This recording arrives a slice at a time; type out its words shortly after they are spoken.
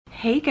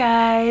Hey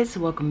guys,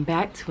 welcome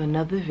back to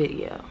another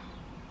video.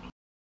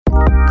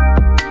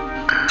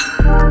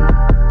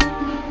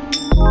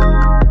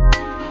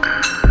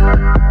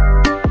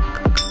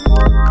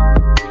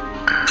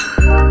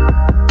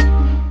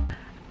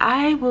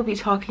 I will be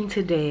talking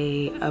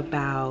today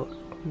about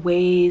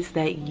ways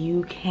that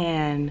you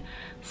can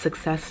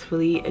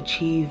successfully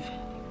achieve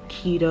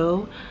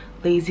keto,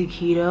 lazy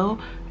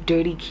keto,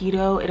 dirty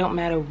keto. It don't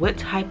matter what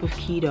type of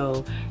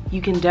keto,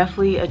 you can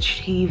definitely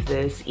achieve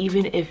this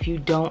even if you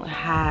don't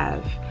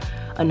have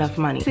enough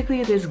money.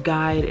 Basically, this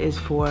guide is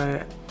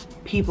for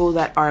people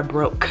that are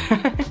broke.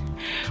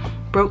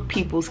 Broke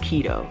people's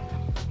keto.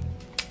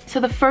 So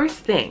the first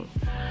thing,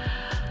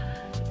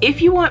 if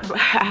you want,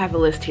 I have a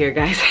list here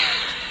guys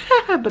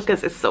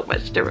because it's so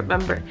much to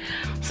remember.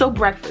 So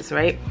breakfast,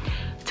 right?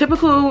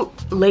 Typical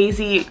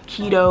lazy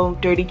keto,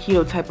 dirty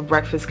keto type of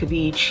breakfast could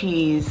be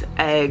cheese,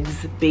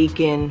 eggs,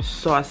 bacon,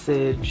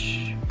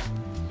 sausage,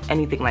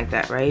 anything like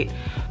that, right?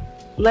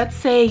 Let's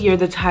say you're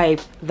the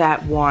type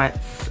that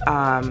wants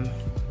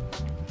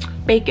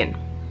bacon.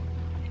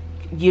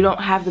 You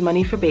don't have the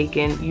money for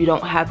bacon. You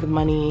don't have the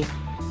money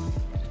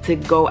to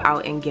go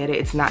out and get it.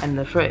 It's not in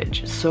the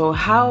fridge. So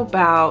how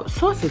about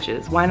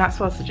sausages? Why not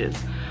sausages?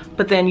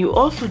 But then you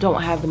also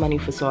don't have the money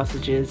for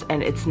sausages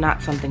and it's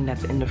not something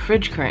that's in the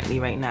fridge currently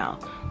right now.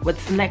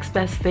 What's the next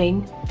best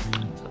thing?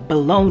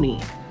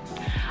 Bologna.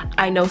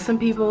 I know some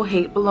people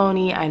hate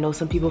bologna. I know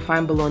some people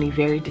find bologna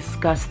very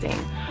disgusting.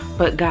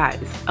 But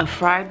guys, a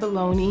fried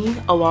bologna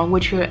along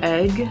with your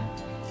egg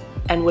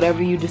and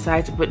whatever you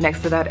decide to put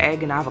next to that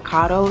egg and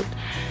avocado,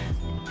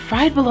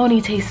 fried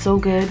bologna tastes so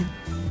good.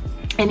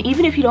 And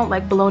even if you don't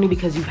like bologna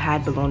because you've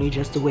had bologna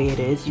just the way it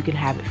is, you can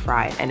have it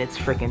fried and it's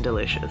freaking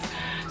delicious.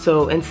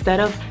 So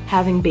instead of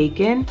having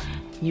bacon,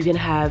 you can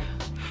have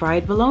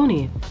fried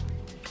bologna.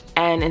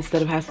 And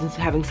instead of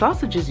having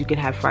sausages, you can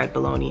have fried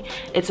bologna.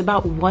 It's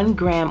about 1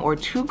 gram or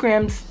 2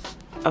 grams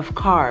of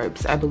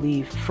carbs, I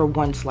believe, for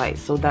one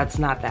slice. So that's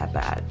not that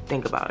bad.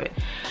 Think about it.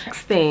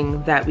 Next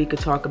thing that we could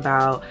talk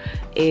about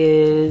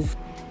is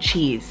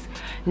cheese.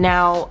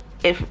 Now,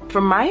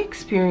 from my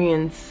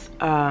experience,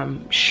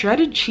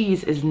 shredded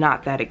cheese is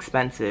not that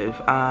expensive,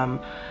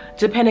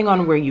 depending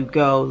on where you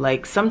go.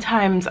 Like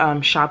sometimes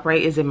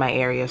ShopRite is in my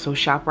area, so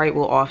ShopRite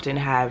will often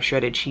have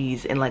shredded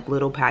cheese in like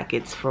little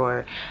packets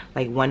for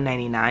like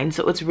 $1.99,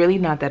 so it's really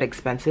not that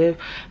expensive.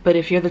 But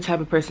if you're the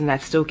type of person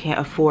that still can't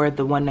afford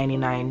the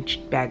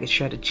 $1.99 bag of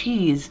shredded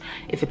cheese,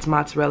 if it's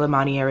mozzarella,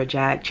 Monterey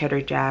Jack,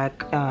 cheddar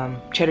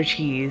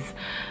cheese,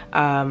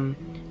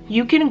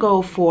 you can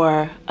go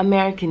for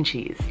American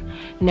cheese.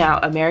 Now,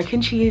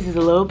 American cheese is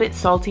a little bit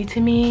salty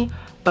to me,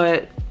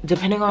 but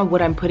depending on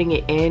what I'm putting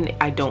it in,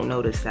 I don't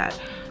notice that.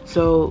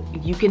 So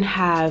you can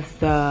have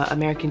the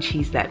American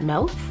cheese that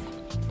melts,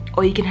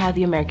 or you can have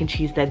the American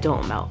cheese that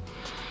don't melt.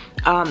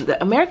 The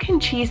American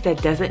cheese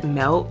that doesn't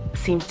melt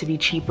seems to be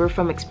cheaper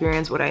from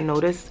experience, what I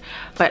noticed,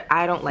 but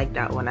I don't like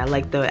that one. I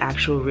like the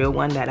actual real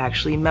one that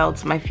actually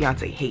melts. My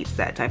fiance hates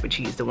that type of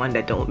cheese, the one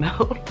that don't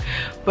melt.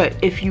 But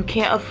if you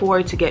can't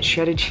afford to get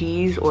shredded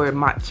cheese or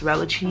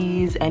mozzarella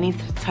cheese, any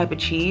type of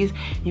cheese,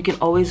 you can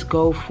always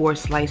go for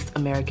sliced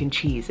American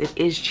cheese. It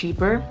is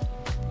cheaper,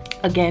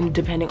 again,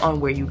 depending on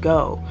where you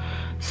go.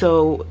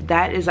 So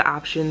that is an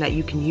option that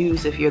you can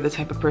use if you're the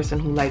type of person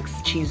who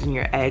likes cheese in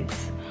your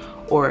eggs,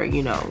 or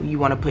you know, you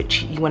want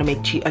to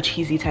make a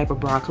cheesy type of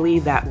broccoli.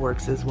 That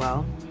works as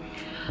well.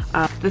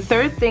 The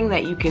third thing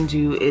that you can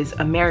do is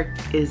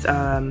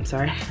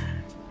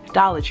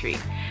Dollar Tree.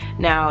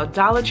 Now,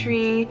 Dollar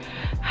Tree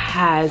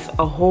has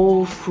a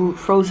whole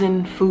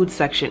frozen food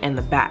section in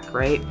the back,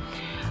 right?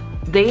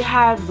 They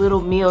have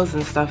little meals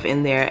and stuff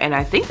in there, and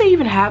I think they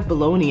even have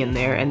bologna in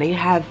there, and they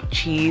have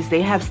cheese.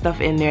 They have stuff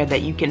in there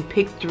that you can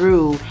pick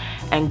through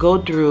and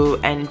go through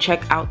and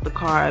check out the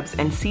carbs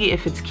and see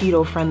if it's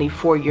keto friendly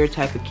for your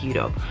type of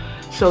keto.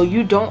 So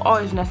you don't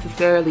always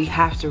necessarily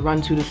have to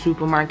run to the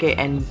supermarket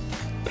and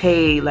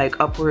pay like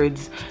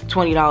upwards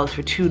 $20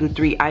 for 2 to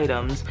 3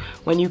 items,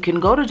 when you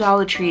can go to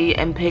Dollar Tree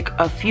and pick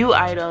a few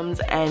items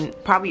and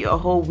probably a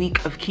whole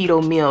week of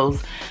keto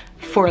meals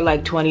for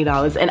like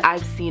 $20. And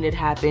I've seen it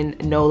happen,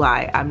 no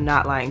lie, I'm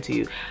not lying to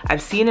you.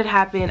 I've seen it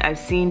happen. I've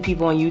seen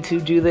people on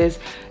YouTube do this.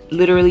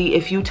 Literally,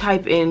 if you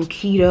type in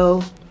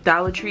keto,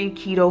 Dollar Tree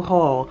keto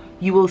haul,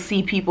 you will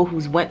see people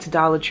who's went to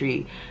Dollar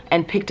Tree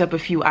and picked up a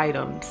few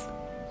items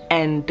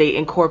and they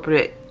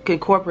incorporate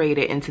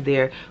it into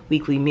their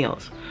weekly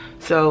meals.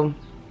 So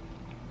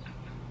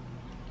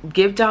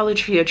give Dollar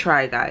Tree a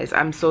try, guys.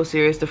 I'm so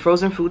serious. The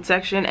frozen food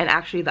section and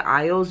actually the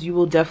aisles, you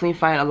will definitely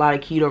find a lot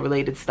of keto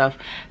related stuff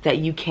that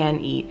you can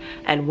eat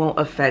and won't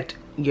affect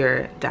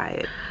your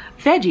diet.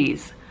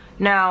 Veggies.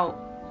 Now,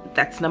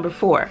 that's number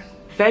 4.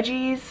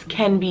 Veggies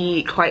can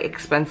be quite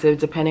expensive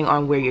depending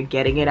on where you're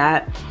getting it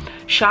at.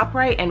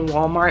 ShopRite and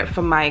Walmart,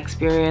 from my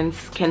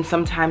experience, can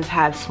sometimes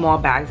have small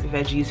bags of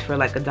veggies for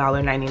like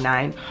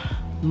 $1.99.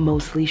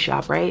 mostly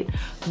ShopRite,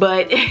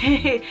 but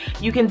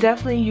you can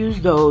definitely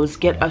use those.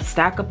 Get a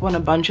stack up on a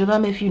bunch of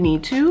them if you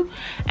need to,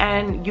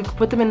 and you can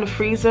put them in the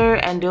freezer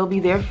and they'll be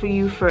there for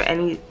you for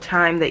any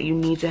time that you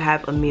need to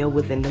have a meal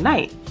within the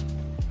night.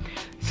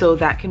 So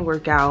that can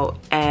work out.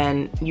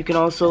 And you can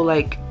also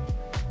like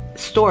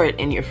store it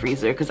in your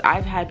freezer, because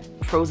I've had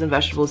frozen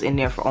vegetables in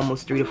there for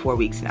almost 3 to 4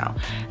 weeks now.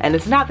 And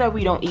it's not that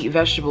we don't eat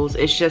vegetables,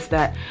 it's just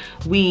that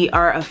we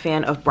are a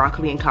fan of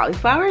broccoli and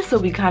cauliflower, so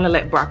we kind of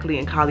let broccoli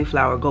and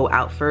cauliflower go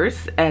out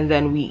first, and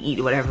then we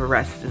eat whatever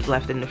rest is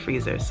left in the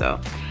freezer.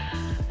 So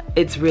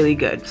it's really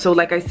good. So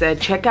like I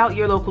said, check out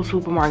your local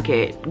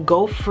supermarket,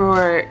 go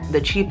for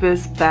the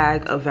cheapest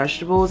bag of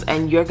vegetables,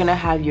 and you're gonna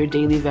have your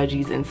daily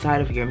veggies inside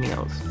of your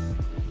meals.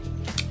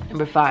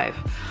 Number 5,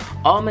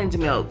 almond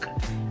milk.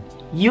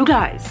 You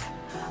guys,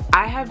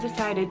 I have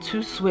decided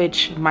to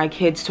switch my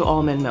kids to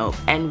almond milk.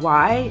 And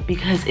why?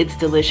 Because it's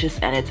delicious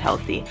and it's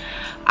healthy.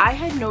 I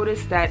had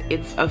noticed that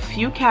it's a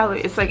few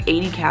calories, it's like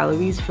 80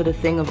 calories for the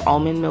thing of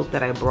almond milk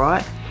that I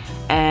brought.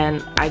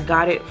 And I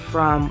got it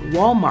from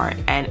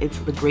Walmart, and it's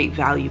the Great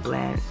Value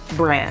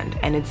brand,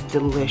 and it's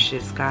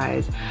delicious,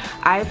 guys.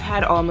 I've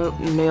had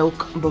almond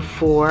milk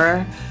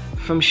before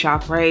from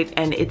ShopRite,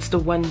 and it's the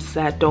ones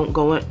that don't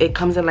go in. It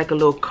comes in like a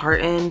little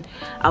carton.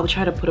 I'll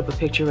try to put up a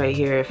picture right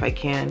here if I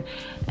can.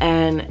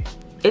 And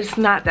it's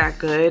not that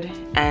good,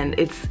 and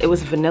it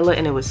was vanilla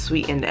and it was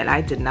sweetened, and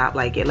I did not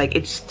like it. Like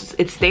it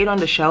stayed on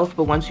the shelf,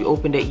 but once you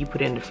opened it, you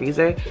put it in the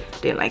freezer.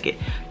 Didn't like it.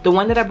 The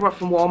one that I brought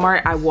from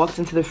Walmart, I walked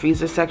into the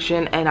freezer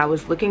section and I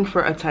was looking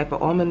for a type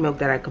of almond milk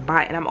that I could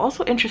buy, and I'm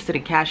also interested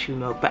in cashew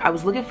milk, but I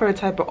was looking for a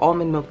type of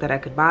almond milk that I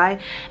could buy,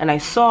 and I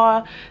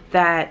saw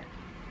that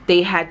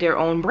they had their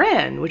own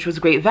brand, which was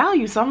Great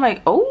Value. So I'm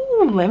like,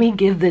 oh, let me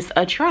give this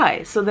a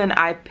try. So then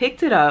I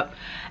picked it up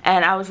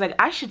and I was like,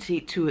 I should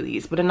take 2 of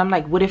these. But then I'm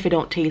like, what if it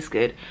don't taste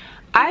good?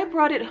 I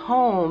brought it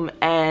home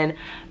and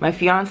my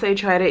fiance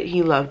tried it,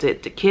 he loved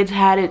it. The kids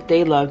had it,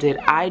 they loved it.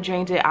 I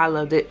drank it, I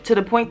loved it, to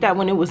the point that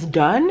when it was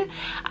done,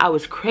 I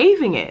was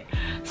craving it.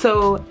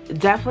 So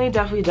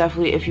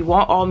definitely, if you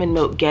want almond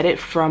milk, get it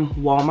from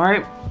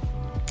Walmart.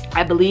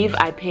 I believe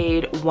I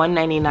paid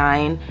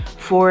 $1.99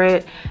 for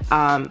it.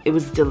 It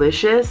was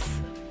delicious.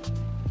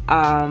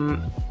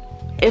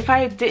 If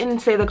I didn't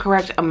say the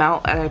correct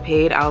amount that I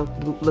paid, I'll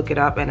look it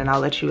up and then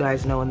I'll let you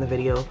guys know in the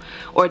video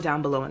or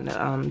down below in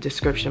the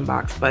description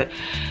box. But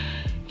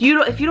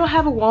if you don't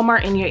have a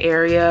Walmart in your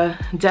area,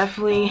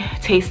 definitely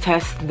taste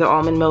test the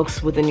almond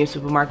milks within your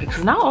supermarket,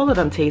 because not all of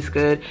them taste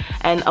good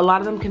and a lot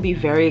of them can be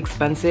very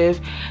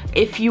expensive.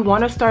 If you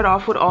want to start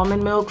off with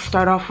almond milk,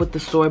 start off with the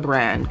store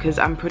brand, because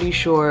I'm pretty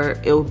sure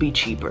it'll be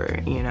cheaper,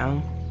 you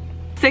know.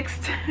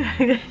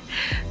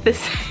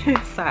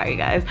 Sorry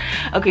guys.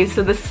 Okay,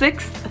 so the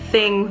 6th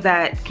thing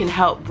that can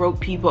help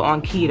broke people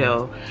on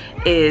keto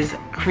is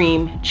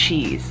cream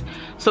cheese.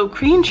 So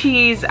cream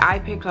cheese I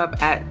pick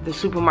up at the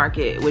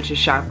supermarket, which is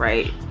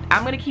ShopRite.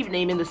 I'm gonna keep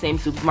naming the same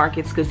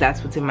supermarkets because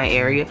that's what's in my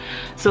area.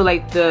 So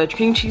like the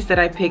cream cheese that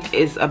I pick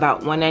is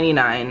about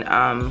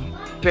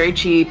 $1.99. Very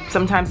cheap.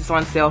 Sometimes it's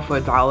on sale for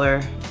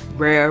 $1.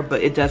 Rare,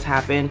 but it does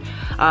happen.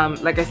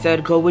 Like I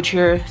said, go with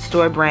your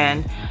store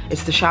brand.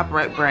 It's the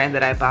ShopRite brand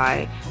that I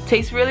buy.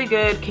 Tastes really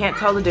good, can't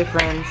tell the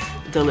difference,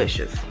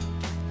 delicious.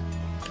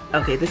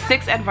 Okay, the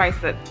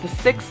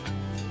 6th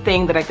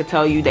thing that I could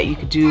tell you that you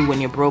could do when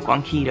you're broke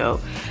on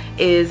keto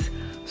is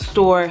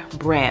store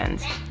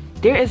brands.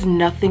 There is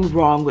nothing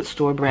wrong with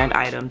store brand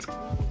items.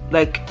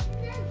 Like,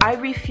 I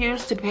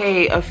refuse to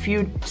pay a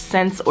few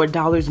cents or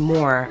dollars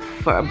more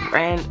for a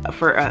brand,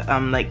 for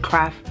like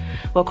Kraft.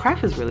 Well,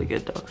 Kraft is really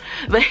good though,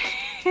 but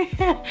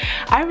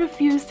I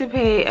refuse to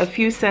pay a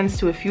few cents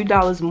to a few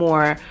dollars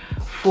more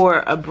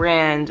for a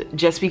brand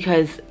just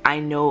because I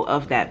know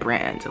of that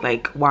brand.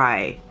 Like,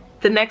 why?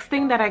 The next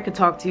thing that I could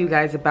talk to you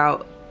guys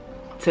about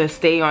to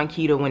stay on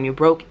keto when you're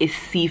broke is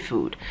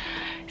seafood.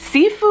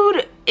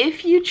 Seafood,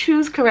 if you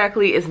choose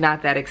correctly, is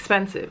not that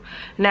expensive.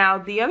 Now,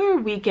 the other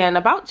weekend,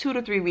 about 2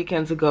 to 3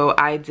 weekends ago,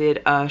 I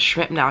did a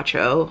shrimp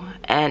nacho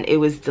and it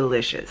was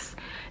delicious.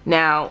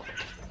 Now,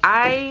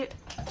 I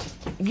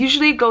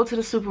usually go to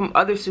the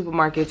other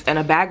supermarkets, and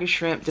a bag of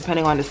shrimp,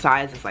 depending on the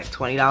size, is like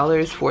 $20,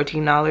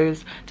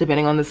 $14,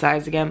 depending on the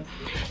size again.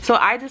 So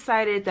I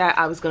decided that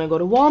I was gonna go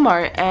to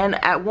Walmart, and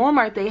at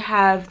Walmart they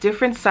have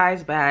different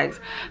size bags,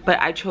 but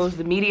I chose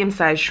the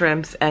medium-sized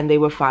shrimps and they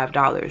were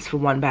 $5 for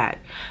one bag.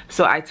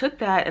 So I took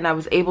that and I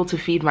was able to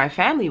feed my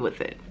family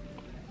with it.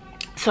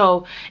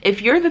 So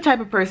if you're the type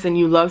of person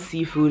you love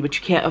seafood but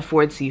you can't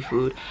afford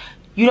seafood,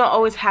 you don't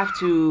always have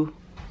to.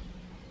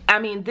 I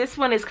mean, this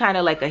one is kind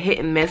of like a hit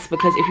and miss,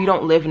 because if you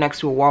don't live next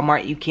to a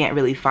Walmart, you can't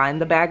really find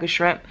the bag of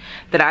shrimp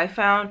that I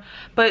found.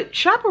 But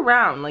shop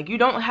around. Like, you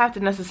don't have to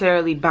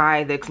necessarily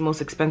buy the most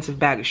expensive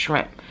bag of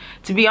shrimp.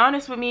 To be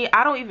honest with me,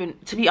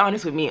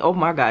 oh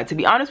my God, to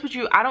be honest with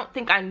you, I don't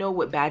think I know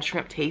what bad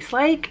shrimp tastes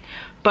like,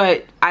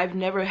 but I've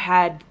never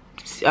had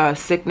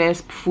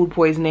sickness, food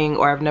poisoning,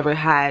 or I've never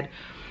had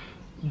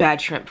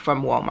bad shrimp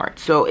from Walmart.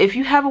 So if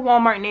you have a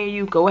Walmart near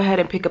you, go ahead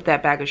and pick up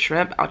that bag of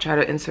shrimp. I'll try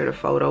to insert a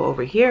photo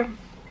over here.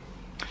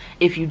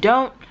 If you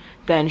don't,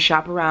 then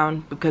shop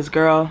around, because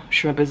girl,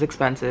 shrimp is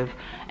expensive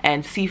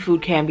and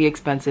seafood can be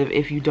expensive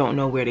if you don't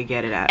know where to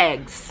get it at.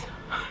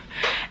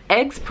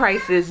 Eggs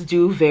prices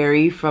do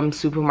vary from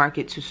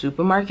supermarket to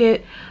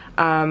supermarket.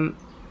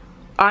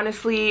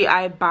 Honestly,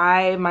 I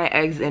buy my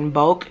eggs in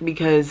bulk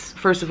because,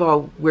 first of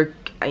all, we're,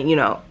 you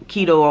know,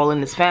 keto all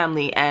in this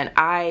family, and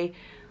I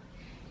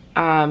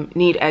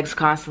need eggs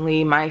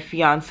constantly. My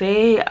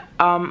fiance,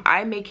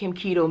 I make him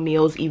keto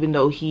meals even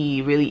though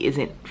he really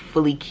isn't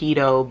fully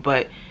keto,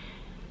 but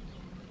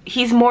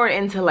he's more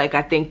into, like,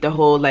 I think the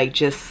whole like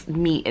just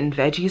meat and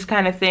veggies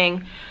kind of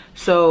thing.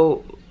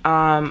 So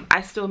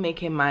I still make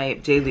him my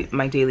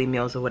daily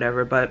meals or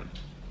whatever, but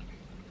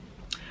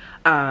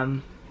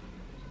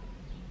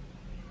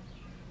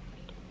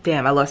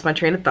damn, I lost my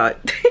train of thought.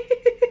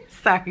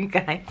 Sorry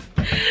guys.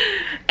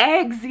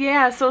 Eggs,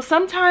 yeah, so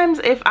sometimes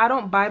if I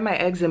don't buy my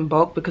eggs in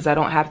bulk because I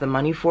don't have the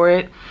money for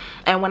it,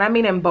 and when I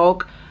mean in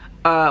bulk,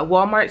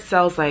 Walmart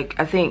sells like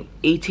I think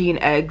 18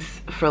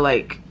 eggs for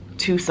like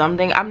 $2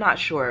 something. I'm not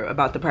sure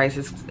about the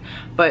prices,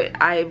 but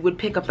I would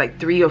pick up like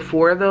 3 or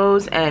 4 of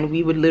those and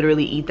we would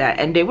literally eat that,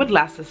 and they would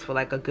last us for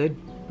like a good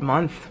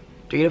month,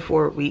 3 to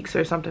 4 weeks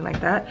or something like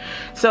that.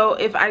 So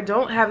if I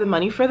don't have the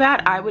money for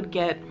that, I would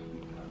get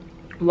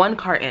 1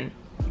 carton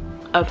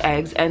of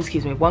eggs, and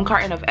excuse me, 1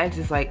 carton of eggs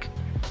is like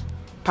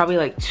probably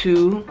like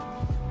 $2,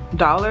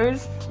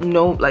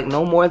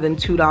 no more than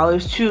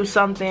 $2, 2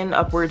 something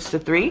upwards to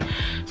 3.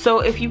 So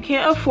if you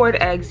can't afford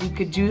eggs, you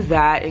could do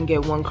that and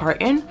get 1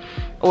 carton,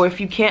 or if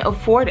you can't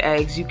afford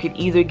eggs, you could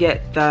either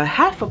get the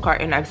half a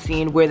carton I've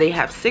seen where they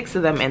have 6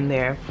 of them in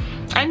there,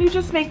 and you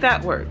just make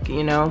that work.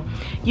 You know,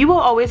 you will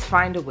always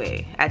find a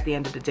way at the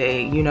end of the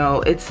day. You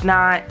know, it's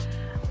not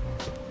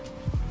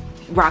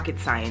rocket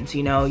science.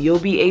 You know, you'll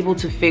be able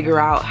to figure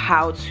out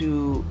how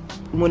to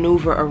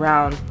maneuver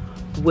around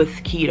with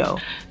keto.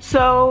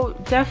 So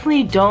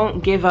definitely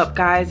don't give up,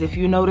 guys. If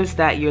you notice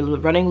that you're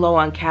running low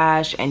on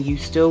cash and you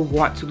still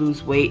want to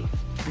lose weight,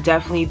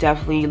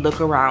 definitely look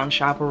around,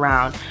 shop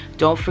around.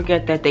 Don't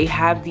forget that they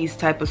have these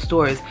type of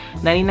stores.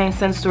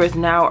 99-cent stores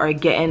now are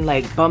getting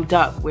like bumped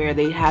up where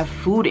they have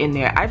food in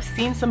there. I've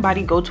seen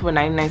somebody go to a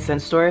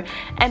 99-cent store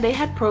and they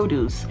had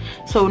produce.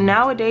 So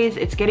nowadays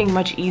it's getting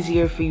much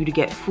easier for you to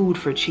get food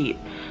for cheap.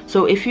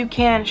 So if you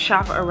can,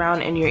 shop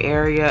around in your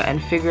area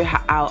and figure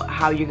out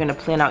how you're gonna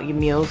plan out your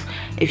meals.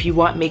 If you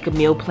want, make a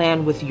meal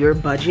plan with your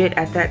budget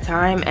at that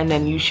time, and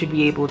then you should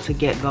be able to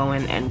get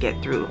going and get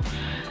through.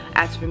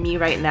 As for me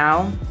right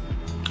now,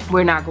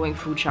 we're not going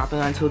food shopping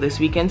until this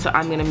weekend, so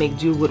I'm gonna make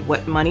do with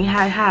what money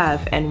I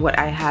have and what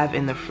I have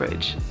in the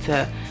fridge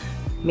to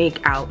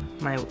make out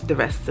the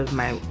rest of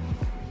my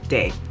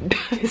day.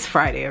 It's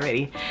Friday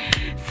already.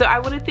 So I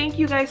want to thank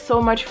you guys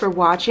so much for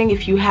watching.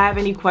 If you have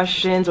any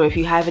questions or if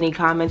you have any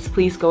comments,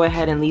 please go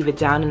ahead and leave it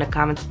down in the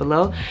comments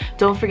below.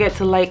 Don't forget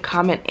to like,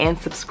 comment, and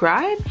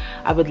subscribe.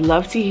 I would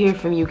love to hear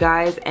from you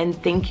guys, and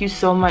thank you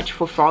so much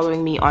for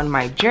following me on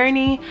my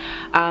journey.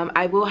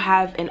 I will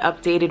have an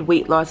updated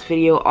weight loss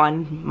video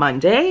on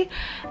Monday,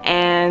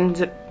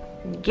 and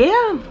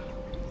yeah,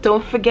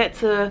 don't forget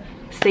to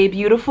stay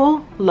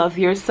beautiful, love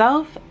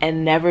yourself,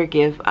 and never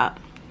give up.